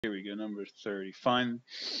Here we go, number 30. Find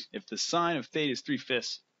if the sine of theta is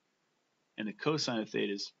 3/5 and the cosine of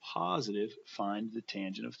theta is positive, find the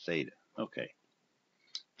tangent of theta. Okay,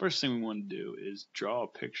 first thing we want to do is draw a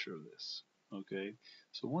picture of this. Okay,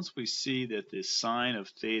 so once we see that the sine of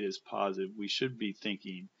theta is positive, we should be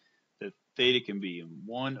thinking that theta can be in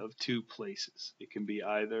one of two places. It can be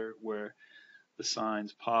either where the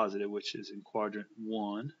sine's positive, which is in quadrant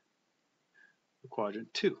 1, or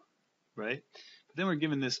quadrant 2, right? But then we're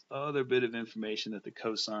given this other bit of information that the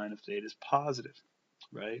cosine of theta is positive,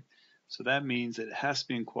 right? So that means that it has to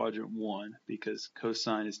be in quadrant 1 because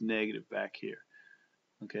cosine is negative back here.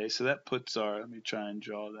 Okay, so that puts our, let me try and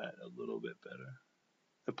draw that a little bit better.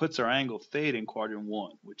 That puts our angle theta in quadrant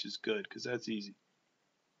 1, which is good because that's easy.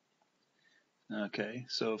 Okay,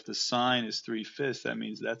 so if the sine is 3/5, that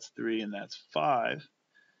means that's 3 and that's 5.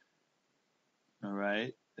 All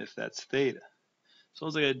right, if that's theta. So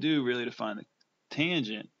all I got to do really to find the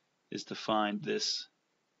tangent is to find this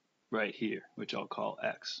right here, which I'll call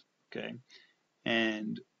x. Okay,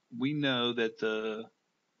 and we know that the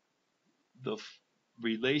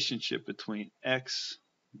relationship between x,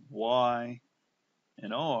 y,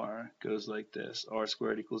 and r goes like this: r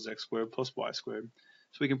squared equals x squared plus y squared.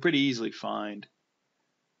 So we can pretty easily find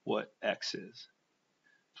what x is.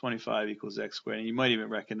 25 equals x squared, and you might even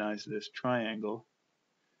recognize this triangle,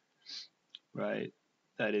 right?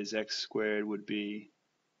 That is, x squared would be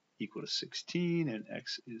equal to 16, and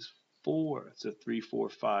x is 4. It's a 3, 4,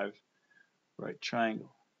 5 right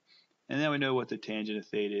triangle. And then we know what the tangent of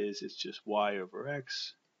theta is. It's just y over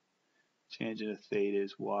x. Tangent of theta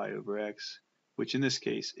is y over x, which in this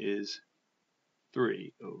case is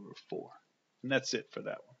 3 over 4. And that's it for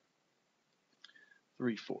that one.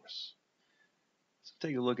 3/4. So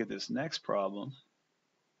take a look at this next problem.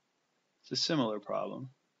 It's a similar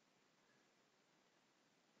problem.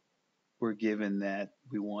 We're given that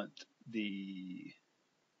we want the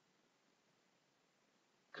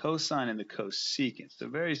cosine and the cosecant. They're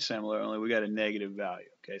very similar, only we got a negative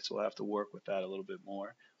value. Okay, so we'll have to work with that a little bit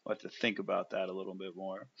more. We'll have to think about that a little bit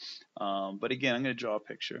more. But again, I'm going to draw a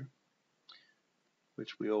picture,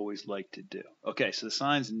 which we always like to do. Okay, so the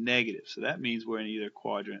sine's negative, so that means we're in either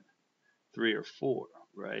quadrant 3 or 4,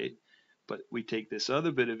 right? But we take this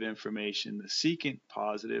other bit of information, the secant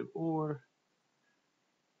positive, or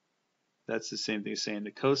that's the same thing as saying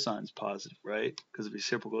the cosine's positive, right? Because the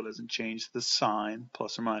reciprocal doesn't change the sign,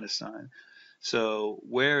 plus or minus sign. So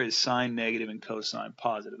where is sine negative and cosine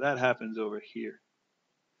positive? That happens over here.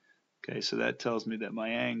 Okay, so that tells me that my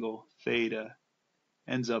angle, theta,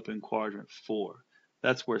 ends up in quadrant 4.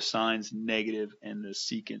 That's where sine's negative and the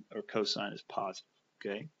secant or cosine is positive.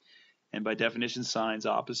 Okay, and by definition, sine's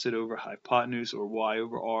opposite over hypotenuse, or y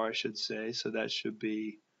over r, I should say. So that should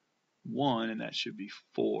be 1, and that should be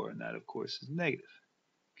 4, and that, of course, is negative.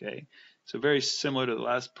 Okay, so very similar to the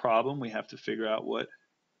last problem, we have to figure out what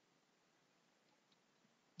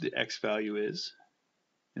the x value is.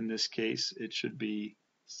 In this case, it should be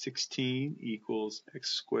 16 equals x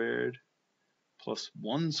squared plus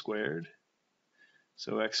 1 squared.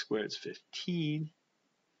 So x squared is 15,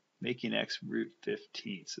 making x root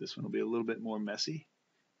 15. So this one will be a little bit more messy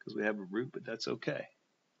because we have a root, but that's okay.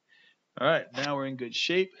 All right, now we're in good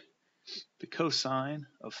shape. The cosine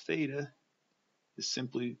of theta is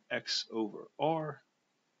simply x over r.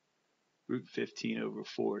 Root 15 over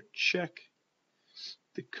 4, check.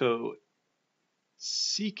 The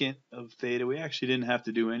cosecant of theta, we actually didn't have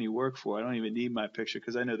to do any work for. I don't even need my picture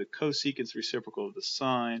because I know the cosecant's reciprocal of the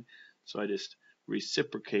sine, so I just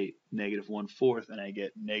reciprocate -1/4 and I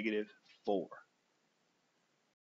get -4.